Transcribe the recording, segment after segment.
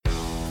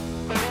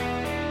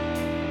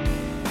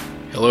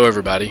Hello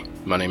everybody,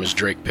 my name is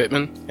Drake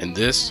Pittman, and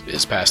this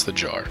is Pass the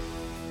Jar.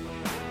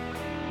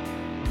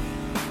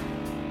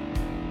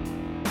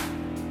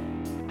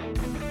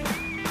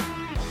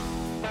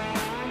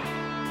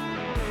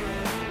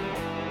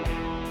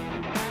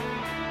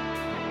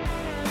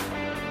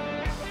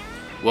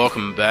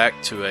 Welcome back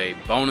to a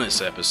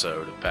bonus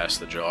episode of Pass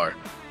the Jar.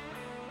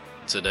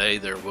 Today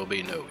there will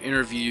be no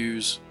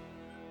interviews,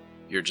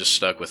 you're just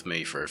stuck with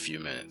me for a few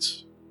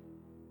minutes.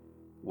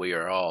 We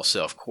are all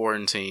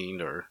self-quarantined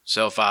or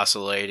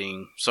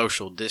self-isolating,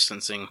 social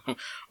distancing,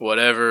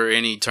 whatever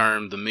any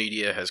term the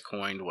media has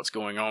coined what's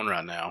going on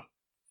right now.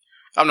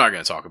 I'm not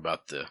going to talk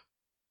about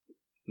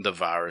the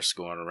virus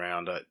going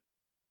around.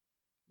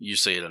 You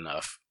see it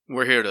enough.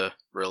 We're here to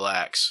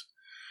relax,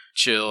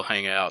 chill,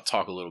 hang out,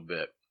 talk a little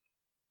bit.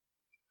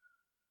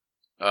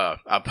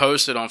 I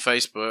posted on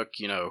Facebook,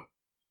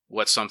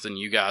 what's something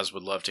you guys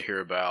would love to hear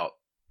about,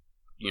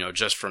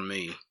 just from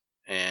me.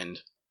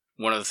 And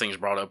one of the things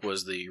brought up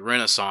was the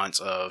renaissance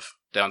of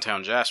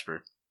downtown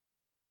Jasper.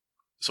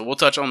 So we'll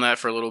touch on that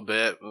for a little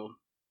bit. We'll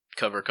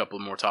cover a couple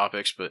more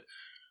topics, but,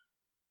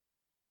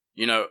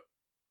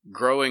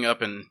 growing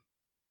up and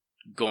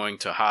going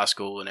to high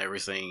school and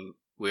everything,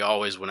 we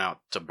always went out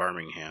to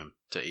Birmingham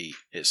to eat.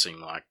 It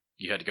seemed like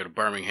you had to go to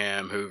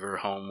Birmingham, Hoover,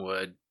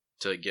 Homewood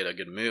to get a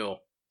good meal.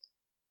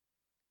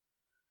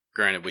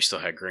 Granted, we still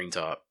had Green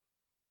Top,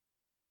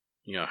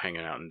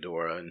 hanging out in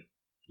Dora and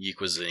Ye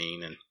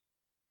Cuisine and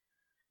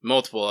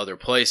multiple other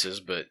places,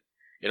 but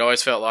it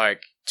always felt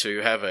like to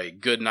have a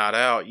good night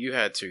out, you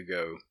had to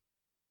go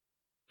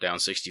down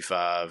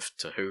 65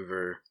 to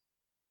Hoover,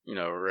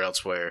 or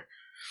elsewhere,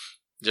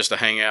 just to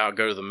hang out,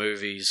 go to the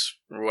movies,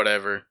 or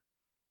whatever.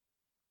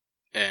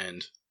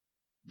 And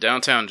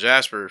downtown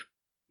Jasper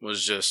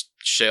was just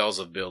shells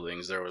of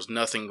buildings. There was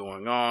nothing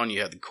going on.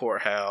 You had the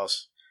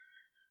courthouse,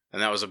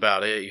 and that was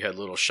about it. You had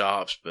little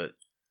shops, but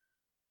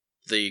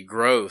the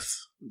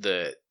growth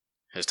that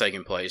has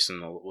taken place in,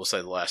 we'll say,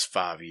 the last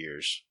 5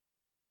 years.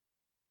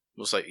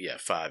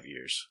 5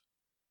 years.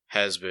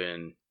 Has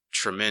been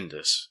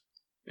tremendous.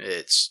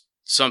 It's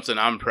something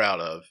I'm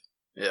proud of.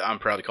 I'm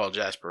proud to call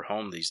Jasper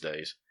home these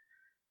days.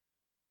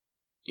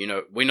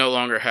 We no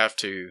longer have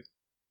to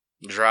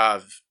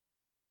drive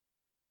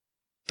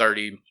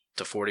 30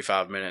 to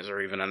 45 minutes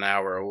or even an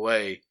hour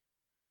away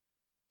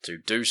to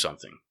do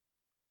something.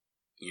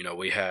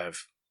 We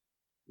have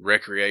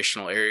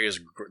recreational areas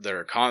that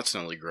are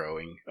constantly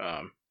growing.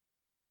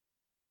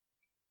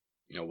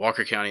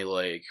 Walker County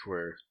Lake,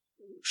 we're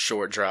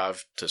short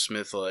drive to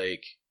Smith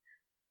Lake.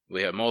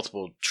 We have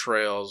multiple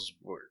trails.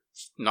 We're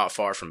not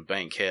far from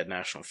Bankhead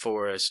National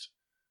Forest.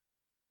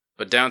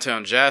 But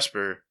downtown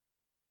Jasper,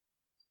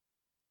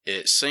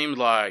 it seemed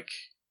like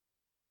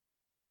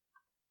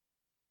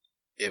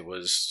it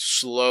was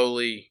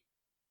slowly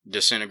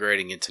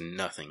disintegrating into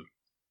nothing.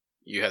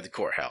 You had the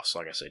courthouse,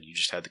 like I said, you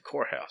just had the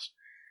courthouse.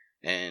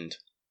 And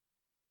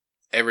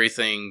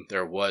everything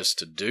there was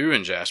to do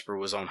in Jasper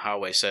was on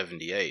Highway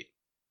 78.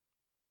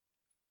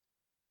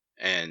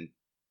 And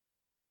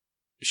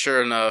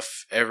sure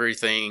enough,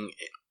 everything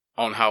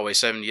on Highway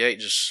 78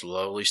 just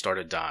slowly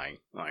started dying.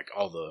 Like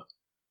all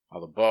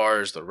the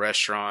bars, the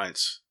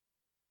restaurants,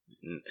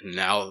 and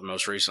now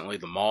most recently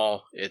the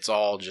mall, it's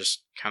all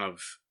just kind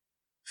of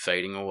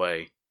fading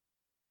away.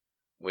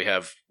 We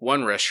have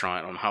one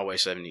restaurant on Highway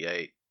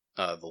 78,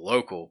 the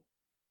local.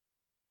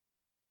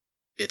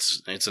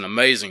 It's an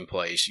amazing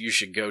place. You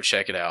should go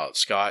check it out.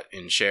 Scott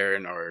and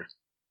Sharon are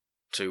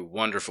two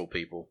wonderful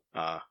people.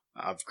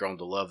 I've grown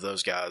to love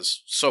those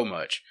guys so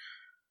much.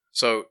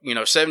 So,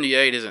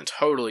 78 isn't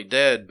totally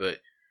dead, but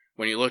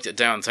when you looked at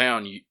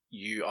downtown,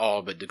 you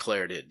all but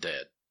declared it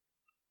dead.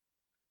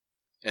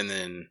 And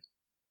then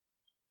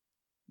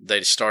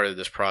they started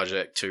this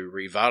project to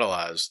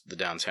revitalize the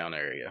downtown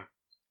area.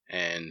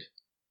 And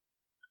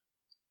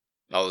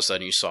all of a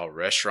sudden you saw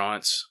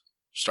restaurants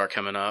start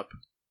coming up.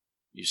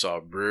 You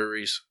saw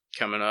breweries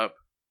coming up.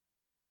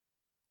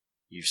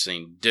 You've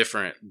seen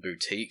different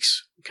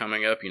boutiques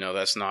coming up.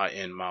 That's not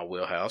in my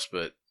wheelhouse,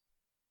 but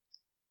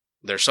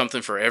there's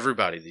something for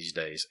everybody these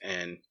days.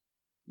 And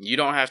you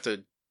don't have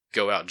to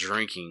go out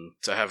drinking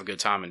to have a good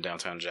time in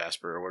downtown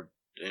Jasper or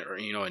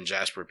in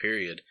Jasper,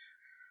 period.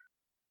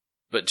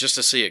 But just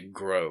to see it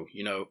grow.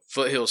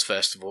 Foothills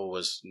Festival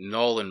was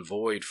null and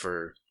void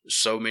for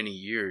so many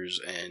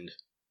years, and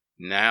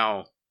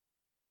now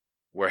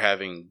we're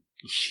having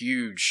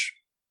huge,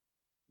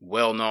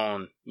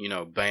 well-known,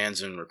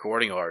 bands and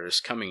recording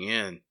artists coming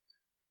in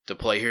to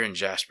play here in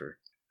Jasper.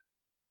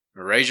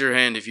 Raise your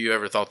hand if you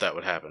ever thought that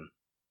would happen,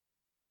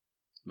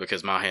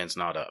 because my hand's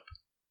not up.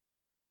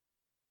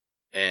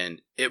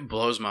 And it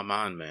blows my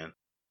mind, man.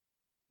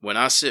 When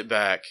I sit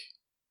back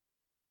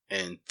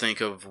and think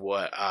of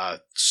what I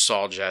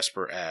saw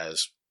Jasper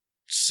as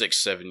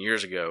 6-7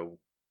 years ago,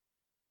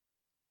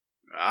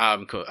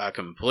 I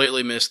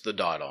completely missed the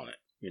dot on it.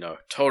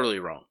 Totally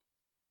wrong.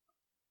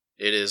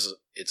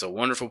 It's a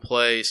wonderful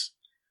place.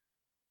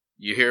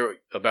 You hear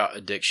about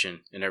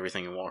addiction and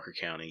everything in Walker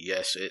County.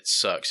 Yes, it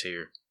sucks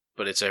here,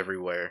 but it's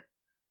everywhere.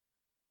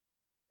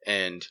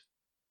 And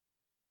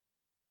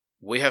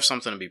we have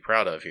something to be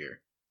proud of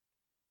here.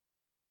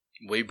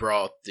 We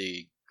brought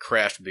the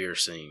craft beer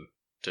scene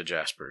to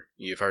Jasper.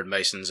 You've heard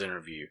Mason's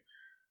interview.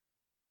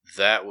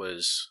 That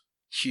was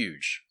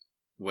huge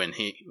when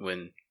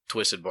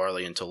Twisted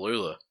Barley and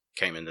Tallulah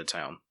came into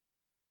town.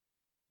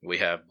 We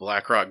have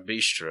Black Rock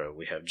Bistro.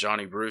 We have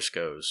Johnny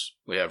Brusco's.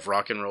 We have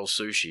Rock and Roll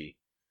Sushi.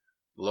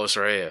 Los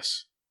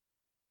Reyes.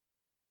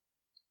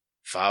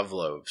 Five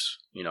Loaves.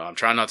 I'm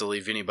trying not to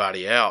leave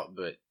anybody out,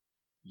 but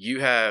you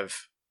have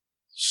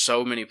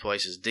so many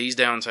places. D's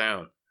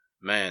Downtown.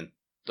 Man,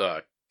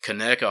 the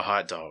Conecuh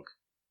hot dog.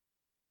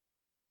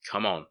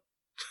 Come on.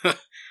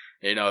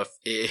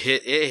 It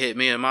hit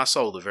me in my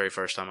soul the very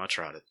first time I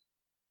tried it.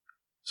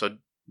 So,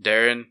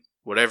 Darren,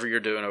 whatever you're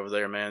doing over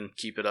there, man,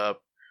 keep it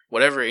up.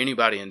 Whatever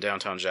anybody in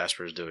downtown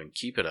Jasper is doing,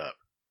 keep it up.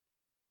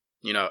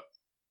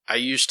 I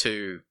used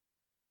to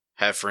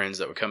have friends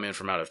that would come in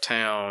from out of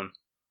town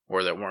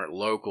or that weren't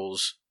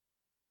locals,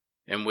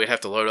 and we'd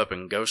have to load up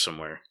and go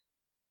somewhere.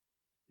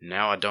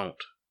 Now I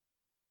don't.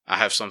 I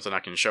have something I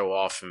can show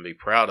off and be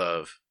proud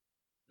of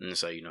and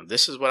say,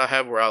 this is what I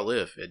have where I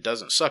live. It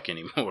doesn't suck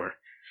anymore.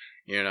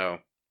 You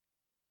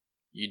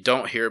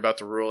don't hear about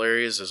the rural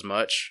areas as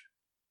much,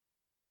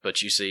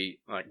 but you see,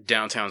 like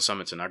downtown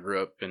Summerton. I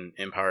grew up in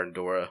Empire and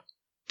Dora.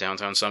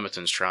 Downtown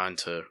Summerton's trying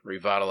to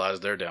revitalize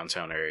their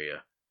downtown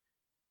area.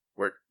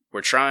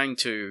 We're trying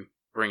to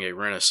bring a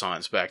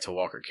renaissance back to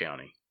Walker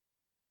County.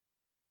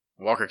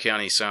 Walker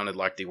County sounded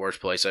like the worst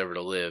place ever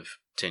to live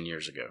 10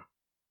 years ago.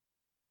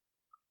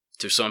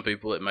 To some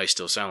people, it may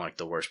still sound like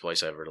the worst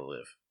place ever to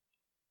live.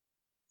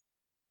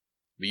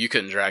 But you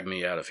couldn't drag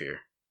me out of here.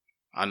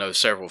 I know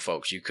several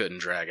folks you couldn't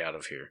drag out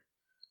of here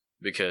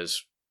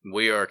because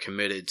we are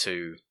committed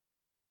to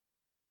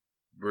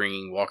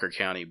bringing Walker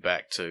County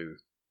back to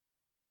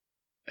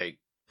a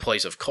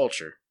place of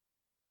culture,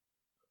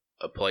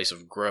 a place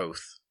of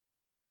growth,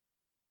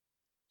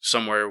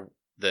 somewhere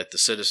that the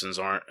citizens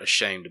aren't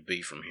ashamed to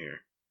be from here.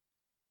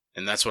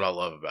 And that's what I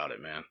love about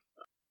it, man.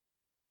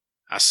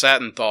 I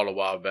sat and thought a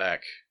while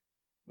back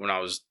when I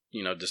was,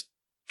 just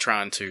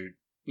trying to,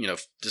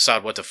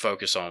 decide what to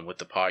focus on with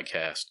the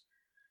podcast.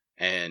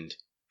 And,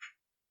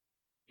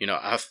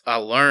 I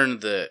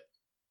learned that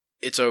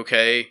it's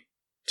okay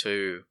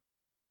to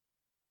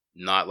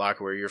not like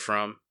where you're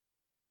from.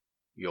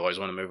 You always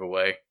want to move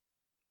away.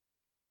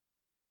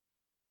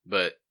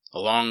 But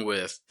along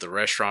with the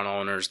restaurant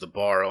owners, the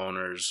bar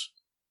owners,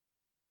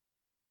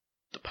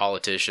 the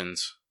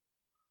politicians,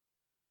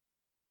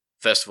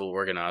 festival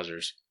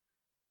organizers,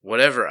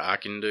 whatever I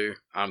can do,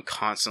 I'm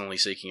constantly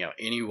seeking out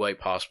any way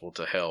possible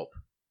to help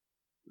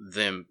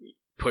them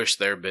push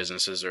their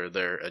businesses or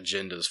their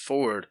agendas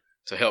forward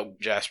to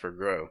help Jasper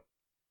grow.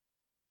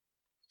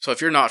 So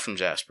if you're not from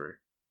Jasper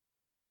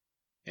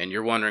and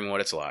you're wondering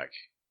what it's like,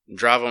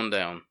 drive on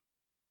down,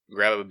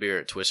 grab a beer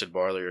at Twisted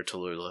Barley or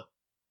Tallulah,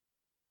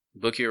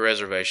 book your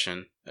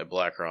reservation at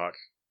Black Rock,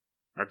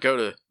 or go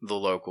to the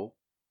local,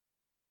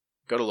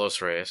 go to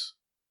Los Reyes,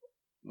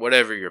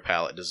 whatever your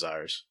palate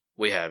desires.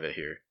 We have it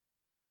here.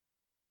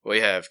 We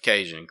have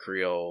Cajun,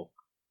 Creole,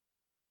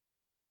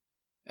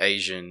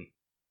 Asian,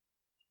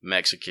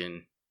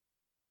 Mexican,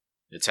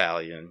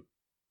 Italian,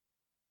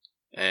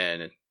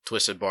 and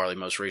Twisted Barley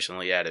most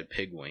recently added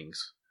pig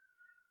wings.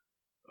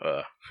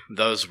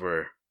 Those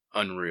were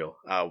unreal.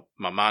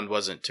 My mind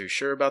wasn't too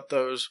sure about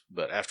those,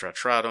 but after I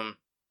tried them,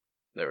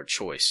 they were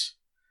choice.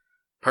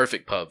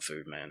 Perfect pub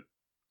food, man.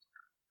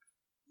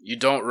 You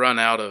don't run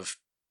out of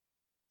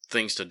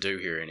things to do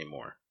here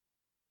anymore.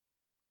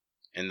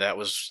 And that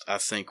was, I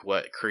think,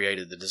 what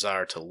created the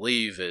desire to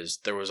leave, is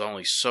there was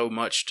only so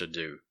much to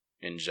do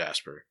in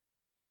Jasper.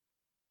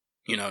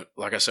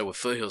 Like I said, with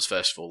Foothills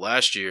Festival,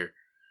 last year,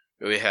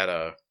 we had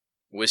a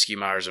Whiskey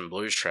Myers and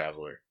Blues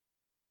Traveler.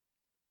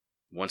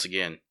 Once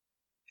again,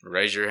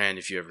 raise your hand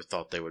if you ever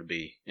thought they would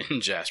be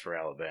in Jasper,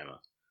 Alabama.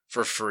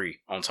 For free,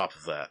 on top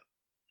of that.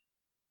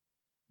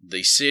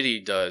 The city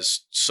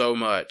does so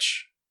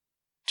much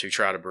to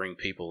try to bring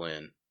people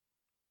in.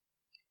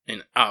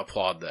 And I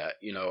applaud that.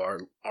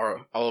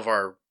 Our all of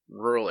our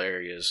rural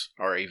areas,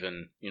 or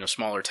even,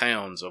 smaller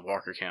towns of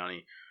Walker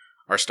County,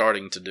 are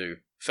starting to do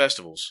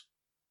festivals.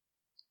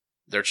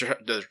 They're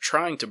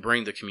trying to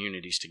bring the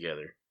communities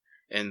together.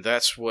 And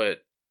that's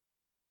what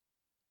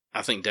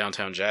I think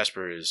downtown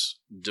Jasper is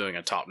doing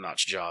a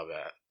top-notch job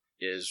at,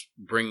 is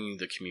bringing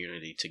the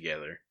community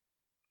together.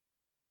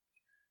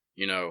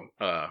 There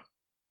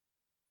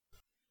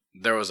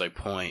was a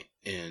point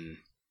in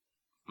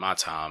my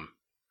time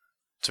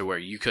to where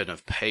you couldn't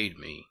have paid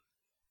me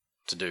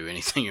to do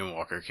anything in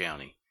Walker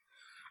County.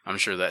 I'm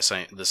sure the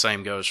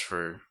same goes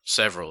for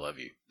several of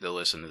you that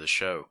listen to the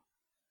show.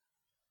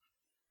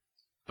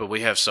 But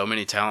we have so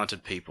many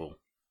talented people,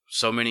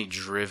 so many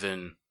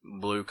driven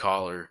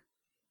blue-collar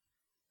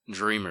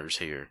dreamers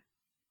here,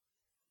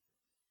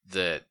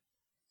 that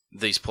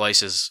these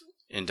places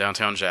in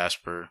downtown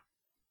Jasper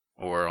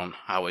or on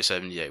Highway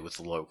 78 with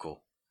the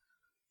local,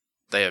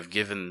 they have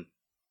given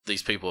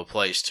these people a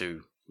place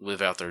to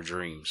live out their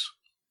dreams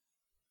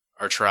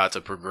or try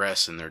to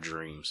progress in their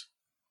dreams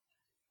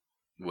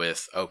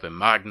with open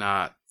mic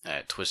night,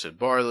 at Twisted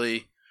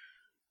Barley,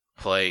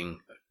 playing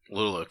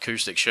little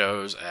acoustic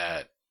shows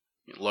at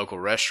local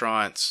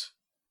restaurants.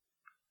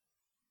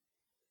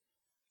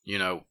 You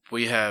know,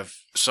 we have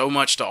so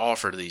much to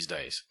offer these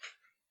days.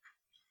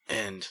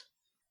 And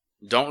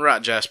don't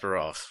write Jasper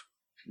off.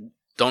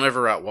 Don't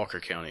ever write Walker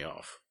County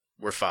off.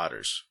 We're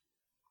fighters.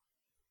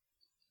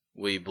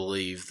 We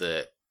believe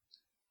that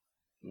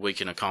we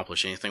can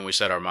accomplish anything we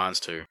set our minds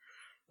to.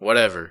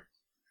 Whatever.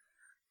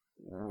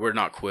 We're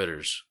not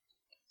quitters.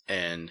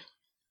 And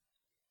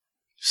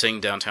seeing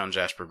downtown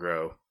Jasper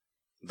grow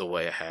the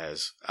way it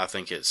has, I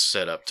think it's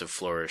set up to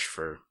flourish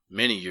for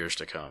many years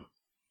to come.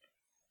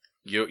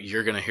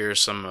 You're going to hear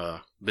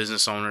some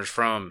business owners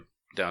from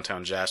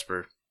downtown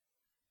Jasper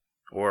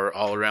or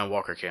all around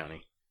Walker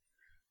County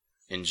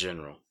in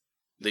general.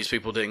 These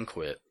people didn't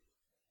quit.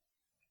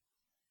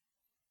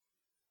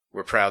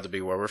 We're proud to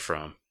be where we're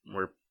from.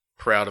 We're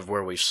proud of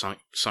where we've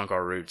sunk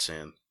our roots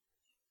in.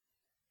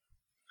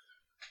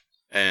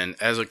 And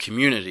as a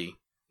community,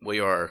 we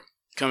are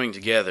coming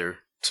together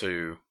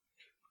to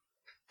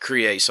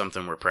create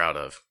something we're proud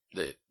of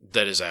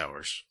that is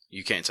ours.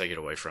 You can't take it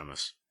away from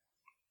us.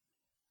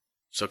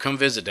 So come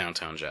visit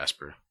downtown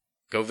Jasper.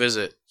 Go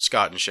visit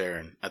Scott and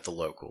Sharon at the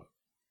local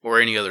or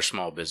any other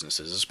small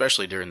businesses,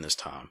 especially during this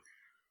time.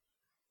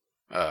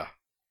 I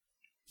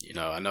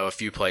know a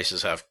few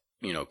places have,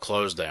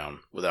 closed down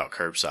without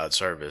curbside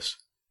service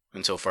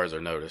until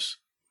further notice.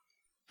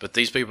 But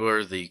these people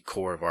are the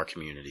core of our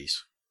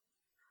communities.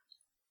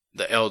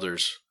 The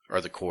elders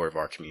are the core of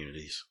our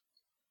communities.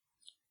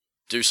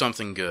 Do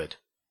something good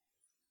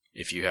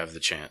if you have the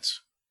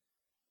chance.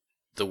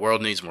 The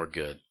world needs more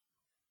good.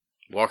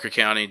 Walker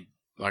County,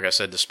 like I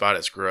said, despite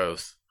its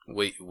growth,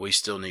 we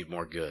still need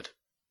more good.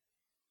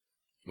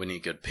 We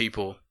need good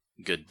people,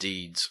 good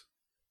deeds.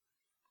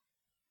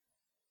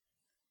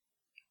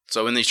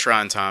 So in these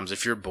trying times,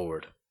 if you're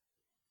bored,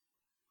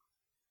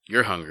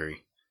 you're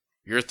hungry,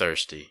 you're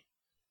thirsty,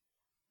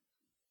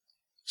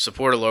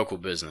 support a local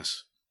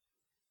business.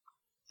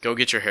 Go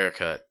get your hair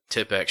cut,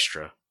 tip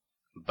extra,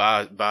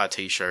 buy a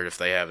t-shirt if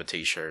they have a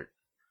t-shirt.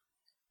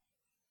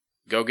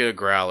 Go get a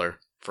growler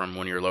from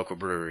one of your local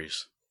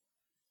breweries.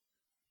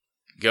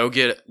 Go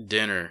get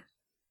dinner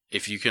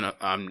if you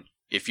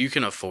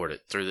can afford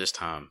it through this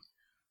time.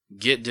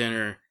 Get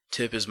dinner,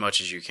 tip as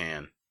much as you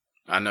can.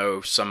 I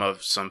know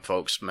some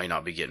folks may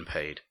not be getting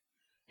paid,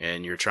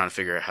 and you're trying to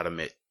figure out how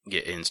to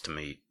get ends to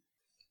meet.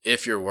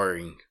 If you're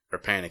worrying or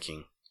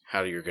panicking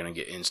how you're going to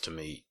get ends to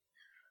meet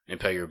and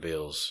pay your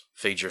bills,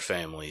 feed your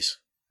families,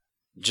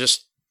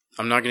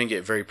 I'm not going to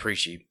get very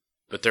preachy,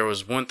 but there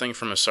was one thing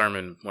from a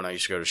sermon when I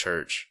used to go to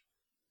church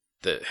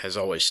that has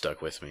always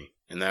stuck with me,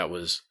 and that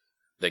was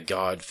that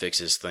God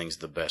fixes things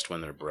the best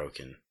when they're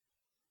broken.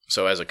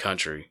 So as a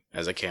country,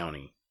 as a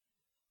county,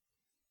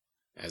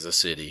 as a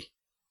city,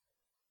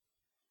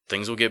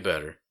 things will get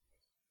better.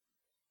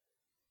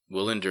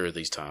 We'll endure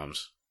these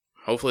times.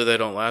 Hopefully they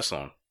don't last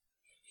long.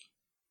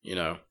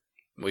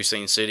 We've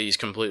seen cities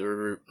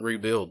completely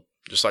rebuild,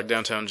 just like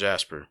downtown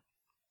Jasper.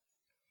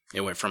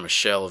 It went from a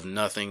shell of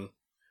nothing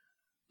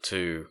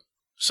to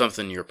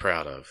something you're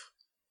proud of.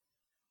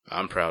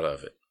 I'm proud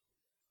of it.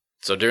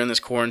 So during this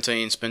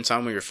quarantine, spend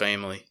time with your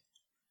family.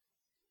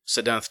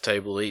 Sit down at the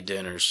table, eat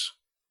dinners.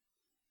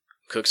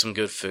 Cook some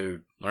good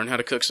food. Learn how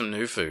to cook some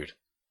new food.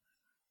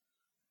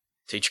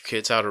 Teach your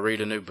kids how to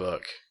read a new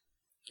book.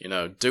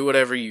 Do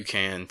whatever you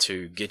can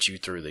to get you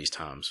through these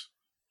times.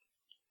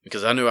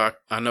 Because I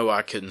know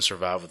I couldn't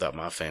survive without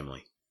my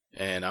family.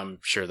 And I'm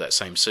sure that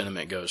same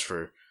sentiment goes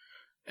for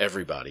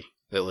everybody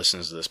that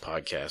listens to this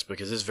podcast,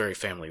 because it's very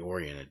family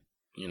oriented.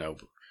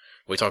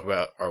 We talk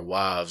about our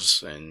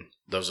wives and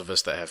those of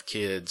us that have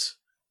kids.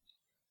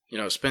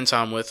 Spend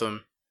time with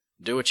them.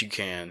 Do what you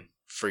can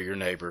for your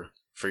neighbor,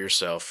 for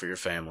yourself, for your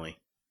family.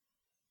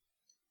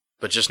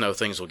 But just know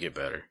things will get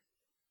better.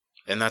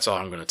 And that's all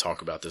I'm going to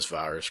talk about this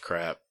virus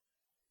crap.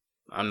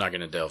 I'm not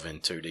going to delve in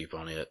too deep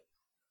on it.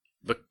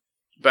 But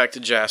back to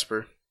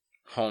Jasper,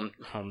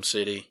 home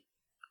city.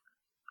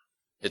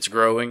 It's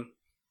growing.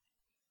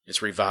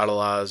 It's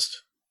revitalized.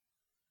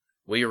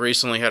 We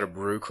recently had a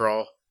brew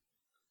crawl,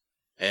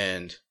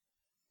 and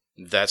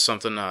that's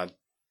something I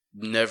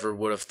never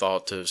would have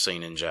thought to have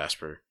seen in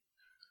Jasper.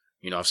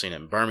 I've seen it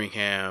in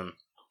Birmingham,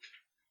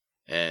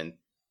 and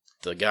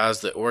the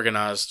guys that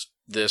organized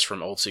this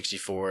from Old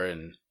 64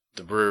 and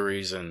the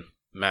breweries and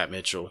Matt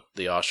Mitchell,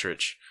 the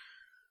ostrich,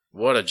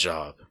 what a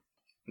job.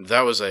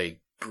 That was a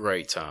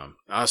great time.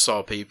 I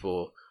saw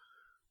people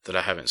that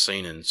I haven't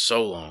seen in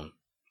so long,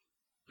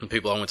 and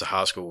people I went to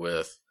high school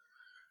with,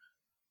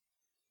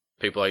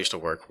 people I used to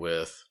work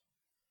with.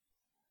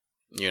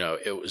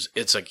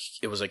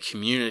 It was a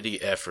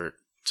community effort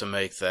to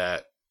make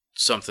that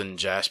something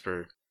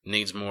Jasper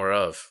needs more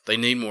of. They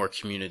need more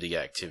community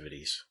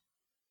activities.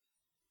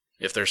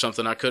 If there's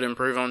something I could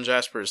improve on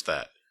Jasper, it's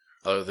that.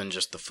 Other than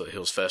just the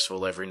Foothills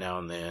Festival every now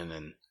and then,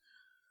 and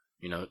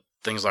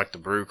things like the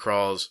brew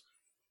crawls.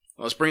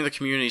 Let's bring the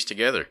communities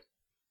together,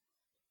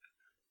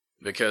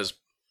 because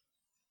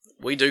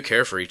we do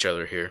care for each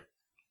other here.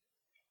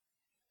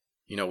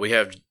 We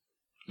have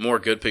More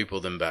good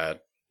people than bad.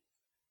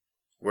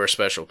 We're a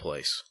special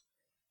place.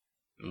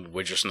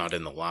 We're just not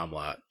in the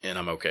limelight, and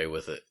I'm okay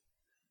with it.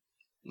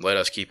 Let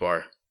us keep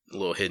our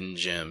little hidden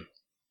gem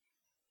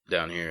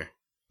down here.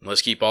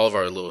 Let's keep all of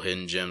our little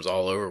hidden gems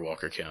all over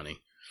Walker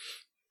County.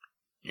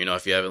 You know,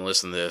 if you haven't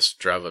listened to this,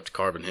 drive up to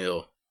Carbon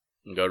Hill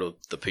and go to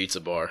the pizza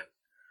bar.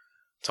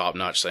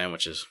 Top-notch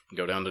sandwiches.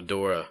 Go down to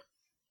Dora.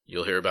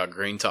 You'll hear about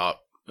Green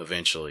Top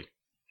eventually.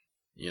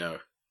 You know,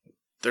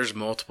 there's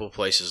multiple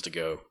places to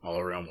go all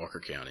around Walker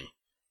County.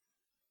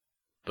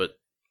 But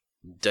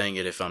dang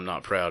it if I'm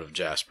not proud of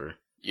Jasper.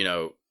 You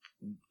know,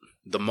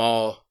 the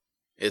mall,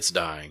 it's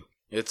dying.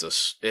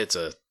 It's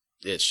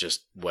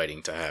just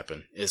waiting to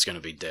happen. It's going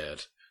to be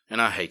dead.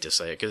 And I hate to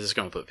say it because it's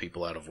going to put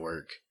people out of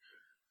work.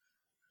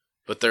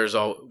 But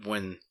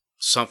when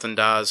something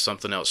dies,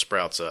 something else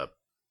sprouts up.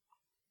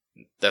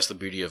 That's the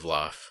beauty of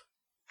life.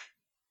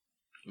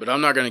 But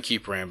I'm not going to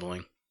keep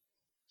rambling.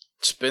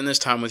 Spend this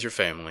time with your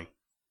family.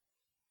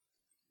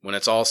 When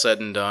it's all said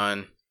and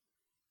done,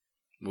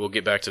 we'll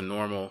get back to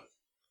normal.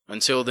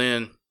 Until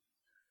then,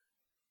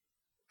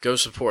 go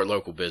support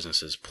local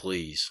businesses,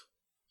 please.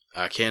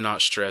 I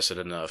cannot stress it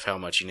enough how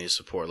much you need to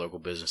support local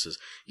businesses.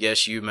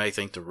 Yes, you may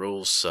think the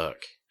rules suck,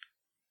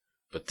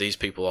 but these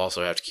people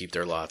also have to keep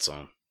their lights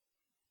on.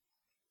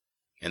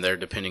 And they're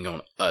depending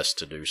on us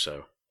to do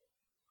so.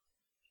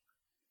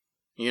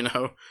 You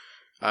know,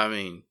 I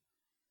mean,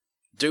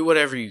 do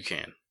whatever you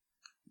can.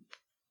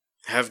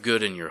 Have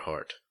good in your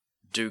heart.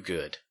 Do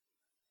good.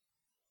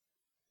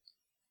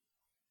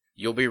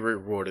 You'll be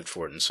rewarded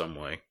for it in some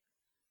way.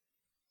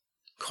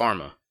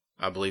 Karma.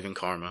 I believe in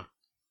karma.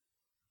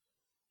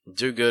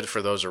 Do good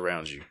for those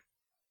around you.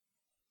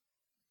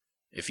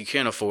 If you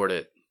can't afford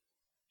it,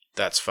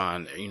 that's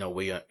fine. You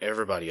know,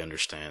 everybody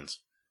understands.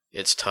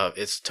 It's tough.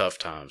 It's tough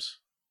times.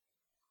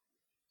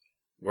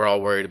 We're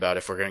all worried about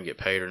if we're going to get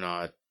paid or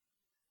not.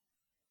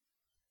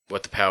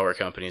 What the power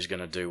company is going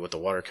to do. What the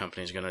water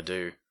company is going to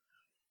do.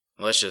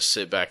 Let's just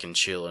sit back and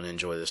chill and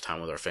enjoy this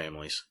time with our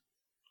families.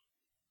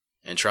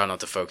 And try not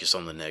to focus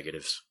on the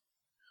negatives.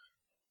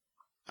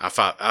 I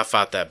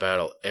fight that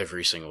battle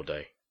every single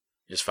day.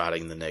 Is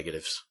fighting the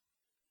negatives.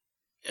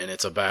 And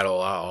it's a battle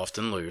I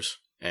often lose.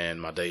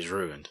 And my day's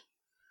ruined.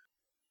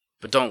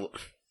 But don't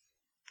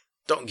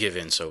give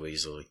in so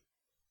easily.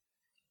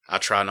 I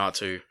try not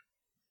to.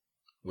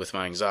 With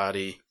my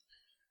anxiety,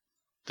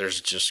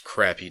 there's just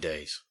crappy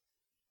days.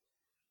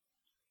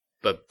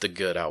 But the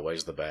good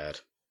outweighs the bad.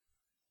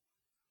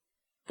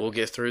 We'll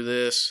get through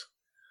this.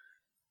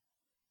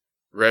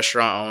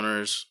 Restaurant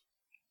owners,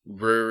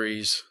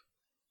 breweries,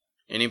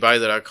 anybody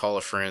that I call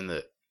a friend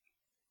that,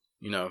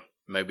 you know,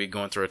 may be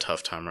going through a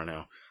tough time right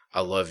now.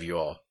 I love you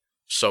all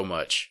so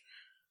much.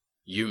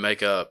 You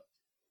make up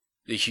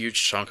a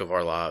huge chunk of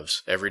our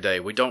lives every day.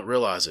 We don't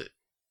realize it,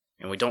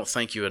 and we don't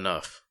thank you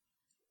enough.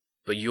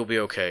 But you'll be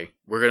okay.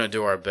 We're going to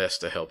do our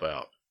best to help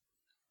out.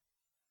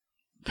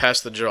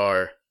 Pass the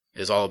Jar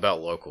is all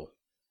about local.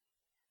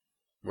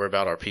 We're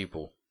about our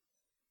people.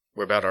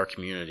 We're about our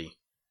community.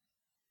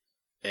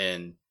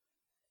 And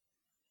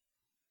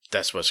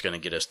that's what's going to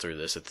get us through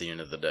this at the end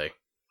of the day.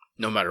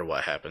 No matter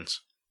what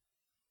happens.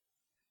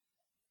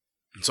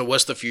 So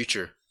what's the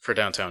future for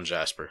downtown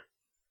Jasper?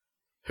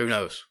 Who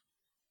knows?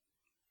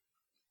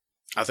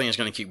 I think it's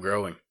going to keep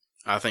growing.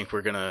 I think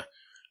we're going to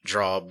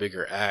draw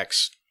bigger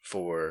acts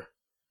for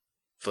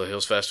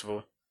Foothills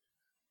Festival.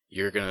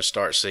 You're going to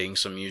start seeing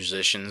some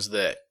musicians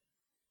that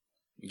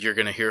you're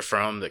going to hear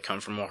from that come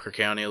from Walker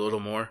County a little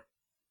more.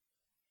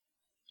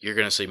 You're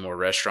going to see more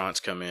restaurants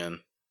come in.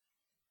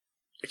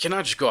 Can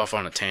I just go off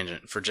on a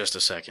tangent for just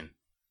a second?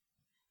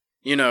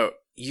 You know,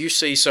 you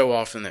see so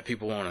often that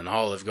people want an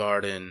Olive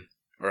Garden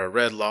or a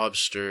Red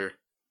Lobster.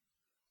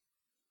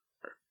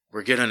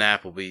 We're getting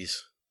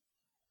Applebee's.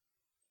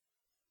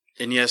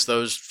 And yes,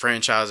 those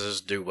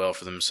franchises do well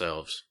for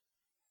themselves.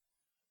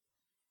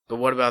 But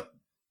what about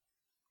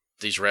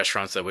these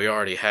restaurants that we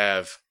already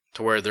have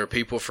to where there are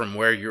people from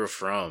where you're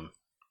from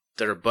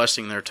that are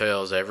busting their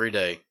tails every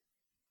day,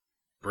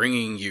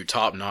 bringing you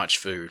top-notch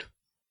food,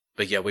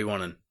 but yet we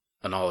want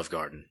an Olive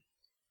Garden.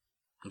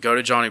 Go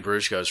to Johnny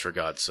Brusco's for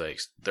God's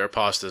sakes. Their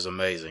pasta is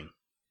amazing.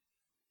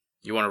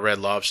 You want a Red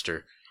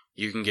Lobster,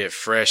 you can get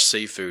fresh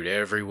seafood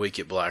every week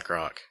at Black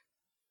Rock.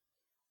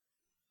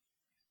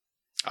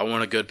 I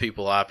want a Good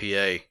People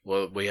IPA.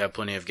 Well, we have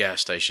plenty of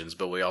gas stations,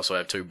 but we also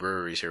have 2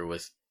 breweries here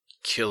with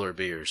killer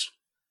beers.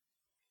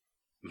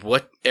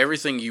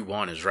 Everything you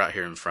want is right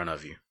here in front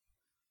of you.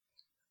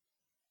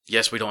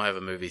 Yes, we don't have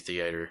a movie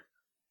theater.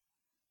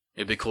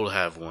 It'd be cool to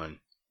have one.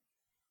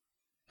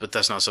 But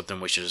that's not something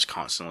we should just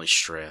constantly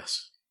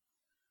stress.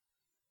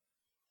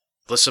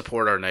 Let's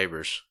support our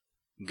neighbors.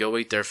 Go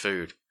eat their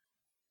food.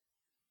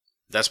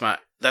 That's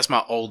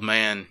my old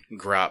man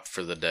gripe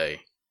for the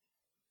day.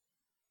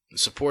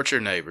 Support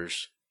your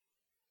neighbors.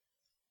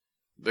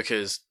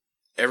 Because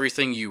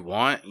everything you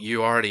want,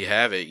 you already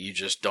have it. You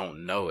just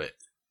don't know it.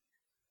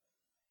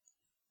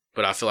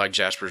 But I feel like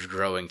Jasper's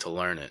growing to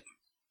learn it.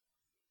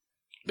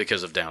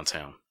 Because of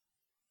downtown.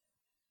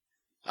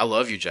 I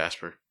love you,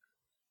 Jasper.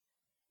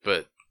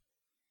 But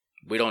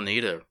We don't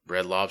need a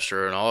Red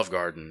Lobster or an Olive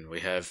Garden. We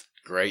have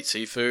great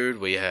seafood.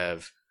 We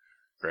have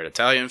great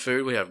Italian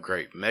food. We have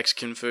great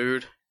Mexican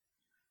food.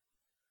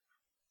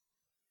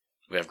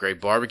 We have great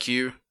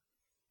barbecue.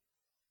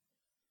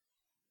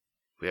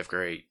 We have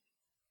great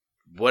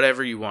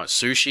whatever you want.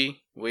 Sushi.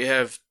 We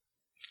have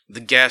the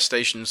gas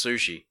station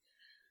sushi.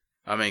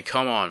 I mean,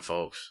 come on,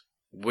 folks.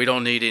 We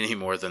don't need any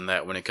more than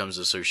that when it comes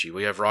to sushi.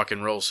 We have rock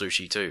and roll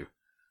sushi, too.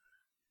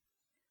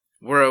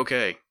 We're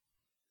okay.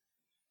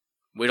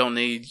 We don't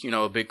need,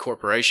 a big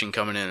corporation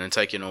coming in and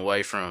taking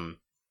away from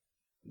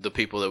the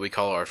people that we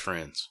call our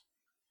friends.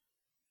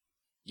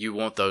 You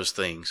want those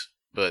things,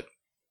 but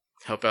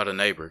help out a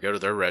neighbor. Go to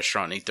their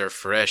restaurant and eat their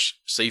fresh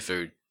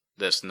seafood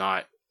that's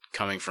not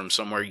coming from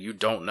somewhere you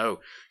don't know.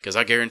 Because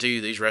I guarantee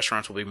you these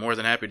restaurants will be more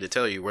than happy to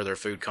tell you where their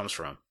food comes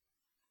from.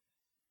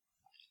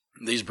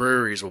 These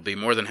breweries will be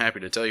more than happy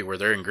to tell you where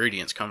their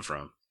ingredients come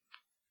from.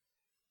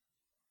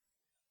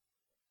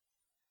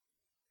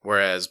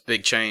 Whereas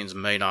big chains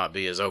may not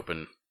be as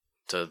open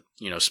to,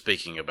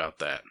 speaking about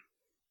that.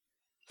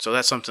 So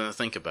that's something to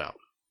think about.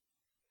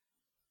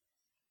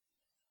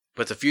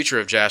 But the future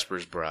of Jasper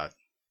is bright.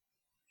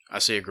 I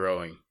see it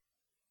growing.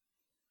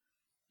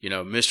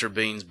 Mr.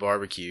 Bean's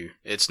Barbecue,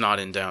 it's not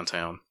in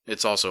downtown.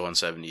 It's also on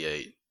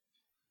 78.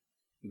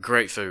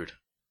 Great food.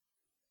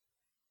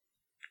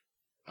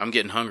 I'm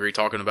getting hungry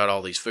talking about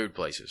all these food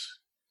places.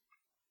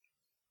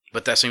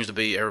 But that seems to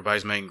be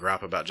everybody's main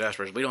gripe about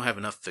Jasper is we don't have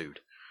enough food.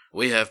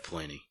 We have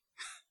plenty.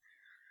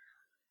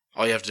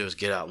 All you have to do is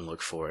get out and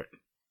look for it.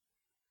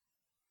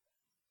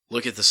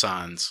 Look at the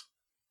signs.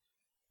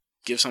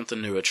 Give something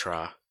new a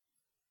try.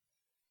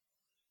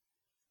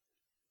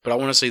 But I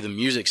want to see the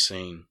music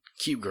scene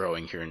keep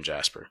growing here in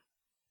Jasper.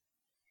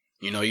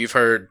 You've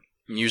heard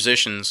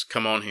musicians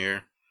come on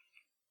here,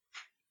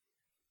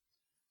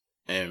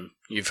 and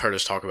you've heard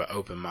us talk about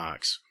open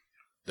mics.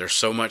 There's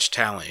so much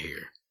talent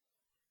here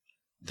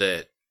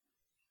that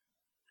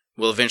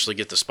will eventually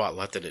get the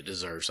spotlight that it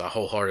deserves. I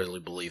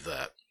wholeheartedly believe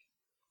that.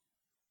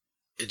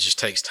 It just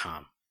takes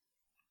time.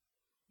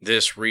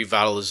 This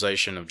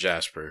revitalization of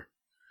Jasper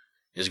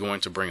is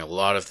going to bring a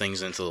lot of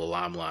things into the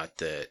limelight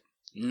that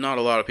not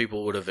a lot of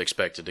people would have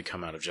expected to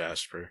come out of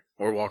Jasper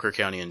or Walker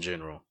County in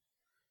general.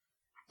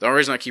 The only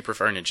reason I keep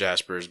referring to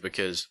Jasper is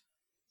because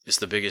it's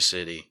the biggest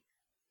city.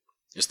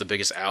 It's the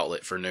biggest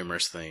outlet for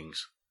numerous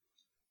things.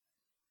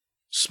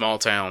 Small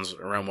towns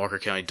around Walker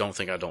County don't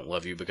think I don't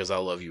love you because I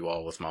love you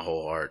all with my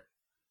whole heart.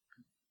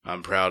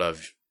 I'm proud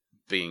of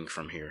being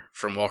from here,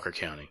 from Walker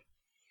County.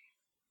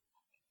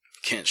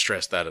 Can't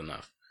stress that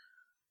enough.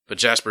 But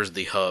Jasper's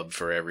the hub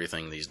for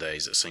everything these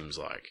days, it seems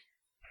like.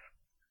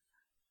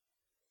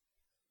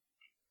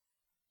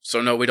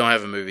 So no, we don't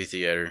have a movie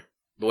theater,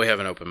 but we have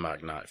an open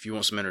mic night. If you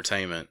want some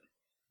entertainment,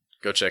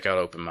 go check out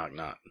Open Mic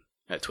Night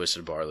at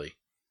Twisted Barley.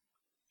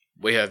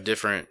 We have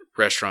different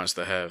restaurants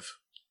that have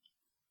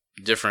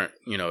different,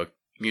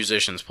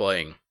 musicians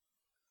playing.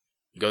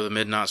 Go to the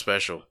Midnight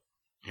Special,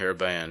 hear a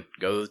band.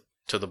 Go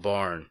to the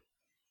Barn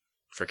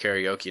for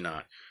karaoke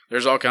night.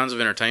 There's all kinds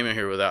of entertainment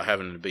here without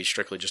having to be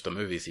strictly just a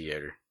movie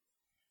theater.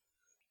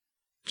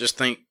 Just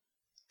think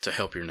to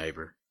help your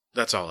neighbor.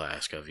 That's all I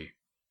ask of you.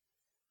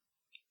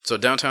 So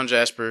downtown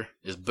Jasper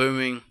is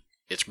booming.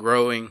 It's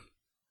growing.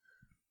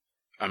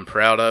 I'm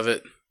proud of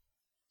it.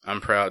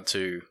 I'm proud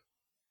to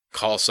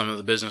call some of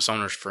the business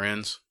owners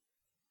friends.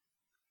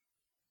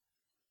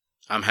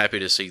 I'm happy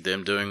to see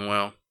them doing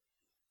well.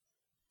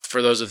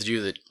 For those of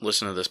you that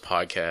listen to this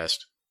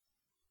podcast,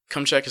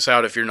 come check us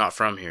out if you're not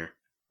from here.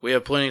 We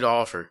have plenty to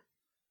offer.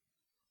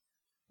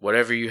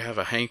 Whatever you have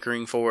a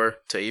hankering for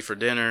to eat for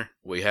dinner,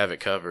 we have it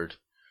covered.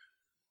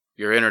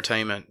 Your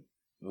entertainment,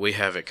 we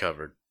have it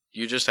covered.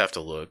 You just have to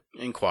look,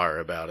 inquire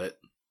about it.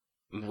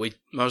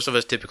 Most of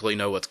us typically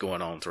know what's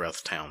going on throughout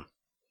the town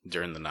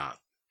during the night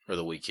or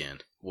the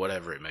weekend,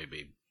 whatever it may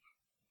be.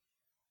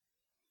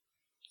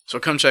 So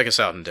come check us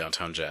out in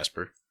downtown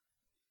Jasper.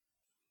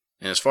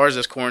 And as far as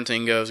this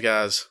quarantine goes,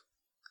 guys,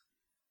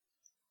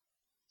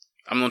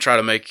 I'm going to try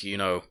to make,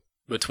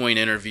 between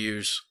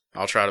interviews,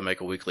 I'll try to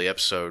make a weekly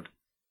episode.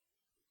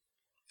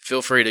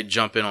 Feel free to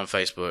jump in on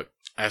Facebook,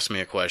 ask me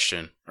a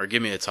question, or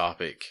give me a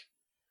topic.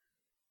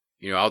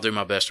 I'll do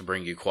my best to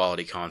bring you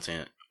quality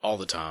content all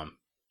the time.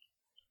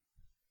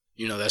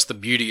 That's the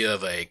beauty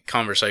of a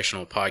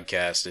conversational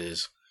podcast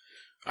is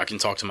I can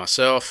talk to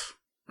myself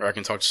or I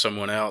can talk to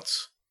someone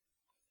else.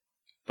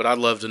 But I'd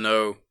love to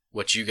know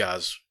what you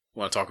guys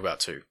want to talk about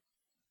too.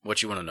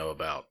 What you want to know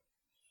about.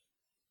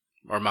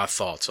 Or my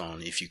thoughts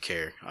on, if you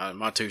care.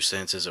 My 2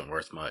 cents isn't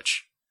worth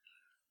much.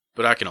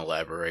 But I can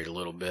elaborate a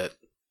little bit.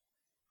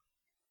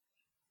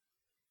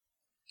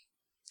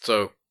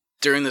 So,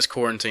 during this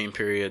quarantine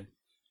period,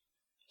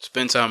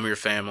 spend time with your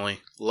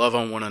family, love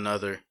on one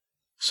another,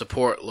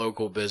 support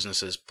local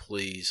businesses,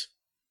 please.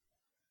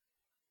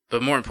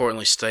 But more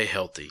importantly, stay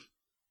healthy.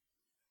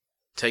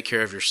 Take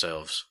care of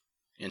yourselves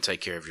and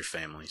take care of your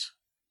families.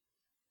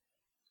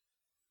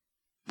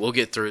 We'll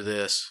get through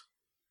this.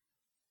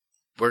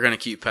 We're going to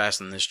keep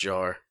passing this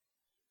jar.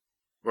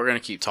 We're going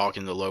to keep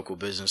talking to local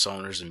business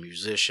owners and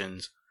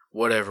musicians,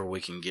 whatever we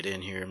can get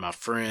in here, my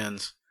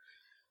friends.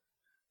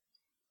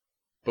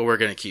 But we're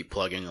going to keep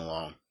plugging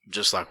along,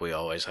 just like we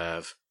always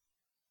have.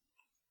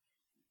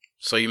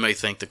 So you may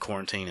think the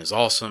quarantine is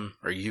awesome,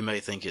 or you may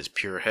think it's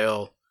pure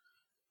hell.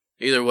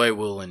 Either way,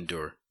 we'll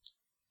endure.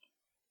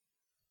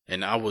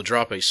 And I will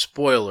drop a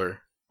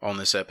spoiler on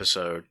this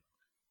episode.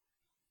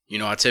 You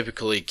know, I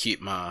typically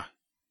keep my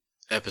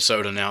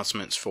episode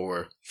announcements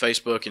for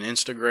Facebook and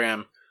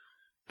Instagram,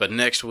 but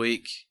next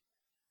week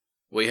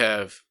we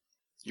have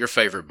your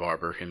favorite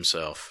barber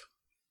himself,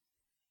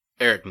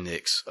 Eric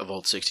Nix of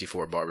Old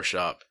 64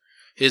 Barbershop.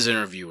 His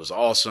interview was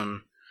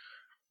awesome.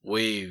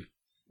 We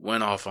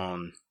went off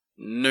on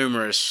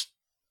numerous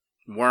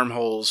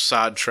wormholes,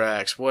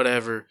 sidetracks,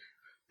 whatever,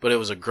 but it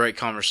was a great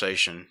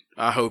conversation.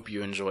 I hope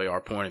you enjoy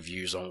our point of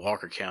views on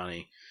Walker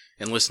County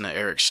and listen to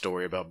Eric's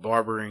story about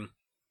barbering.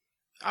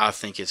 I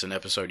think it's an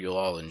episode you'll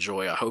all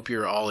enjoy. I hope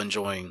you're all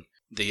enjoying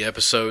the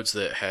episodes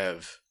that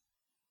have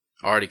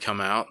already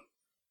come out.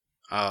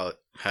 I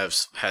have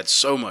had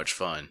so much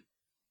fun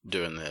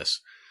doing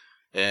this.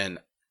 And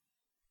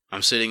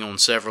I'm sitting on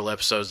several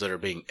episodes that are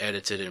being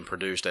edited and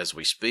produced as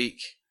we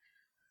speak.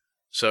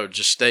 So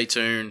just stay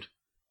tuned.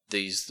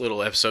 These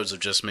little episodes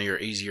of just me are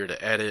easier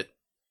to edit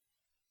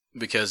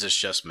because it's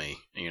just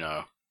me. You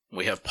know,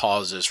 we have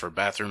pauses for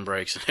bathroom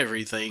breaks and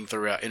everything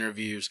throughout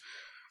interviews.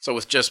 So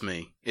with just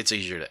me, it's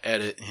easier to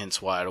edit,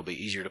 hence why it'll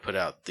be easier to put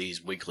out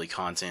these weekly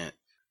content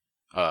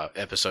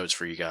episodes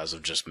for you guys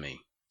of just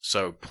me.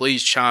 So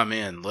please chime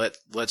in.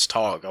 Let's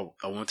talk.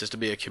 I want this to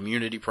be a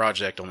community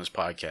project on this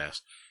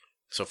podcast.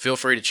 So feel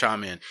free to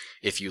chime in.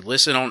 If you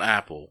listen on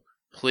Apple,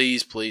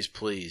 please, please,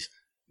 please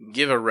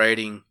give a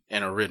rating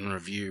and a written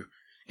review.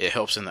 It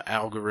helps in the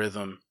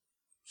algorithm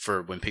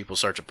for when people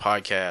search a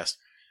podcast.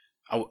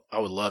 I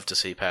would love to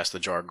see Pass the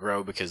Jar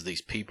grow because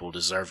these people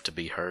deserve to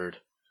be heard.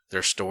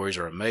 Their stories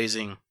are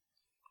amazing.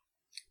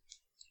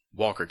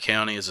 Walker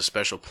County is a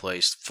special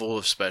place full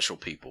of special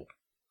people.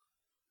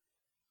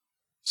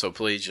 So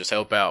please just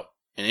help out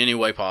in any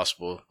way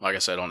possible. Like I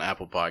said, on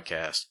Apple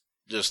Podcasts,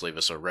 just leave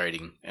us a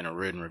rating and a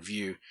written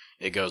review.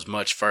 It goes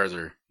much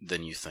further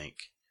than you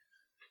think.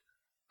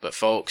 But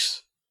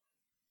folks,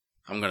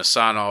 I'm going to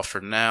sign off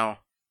for now.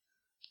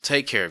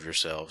 Take care of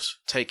yourselves.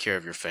 Take care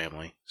of your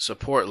family.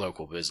 Support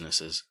local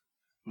businesses.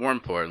 More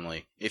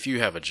importantly, if you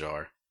have a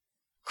jar,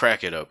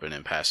 crack it open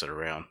and pass it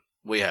around.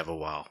 We have a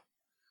while.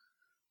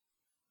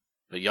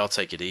 But y'all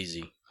take it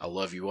easy. I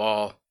love you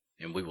all,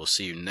 and we will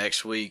see you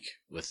next week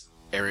with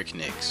Eric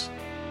Nix.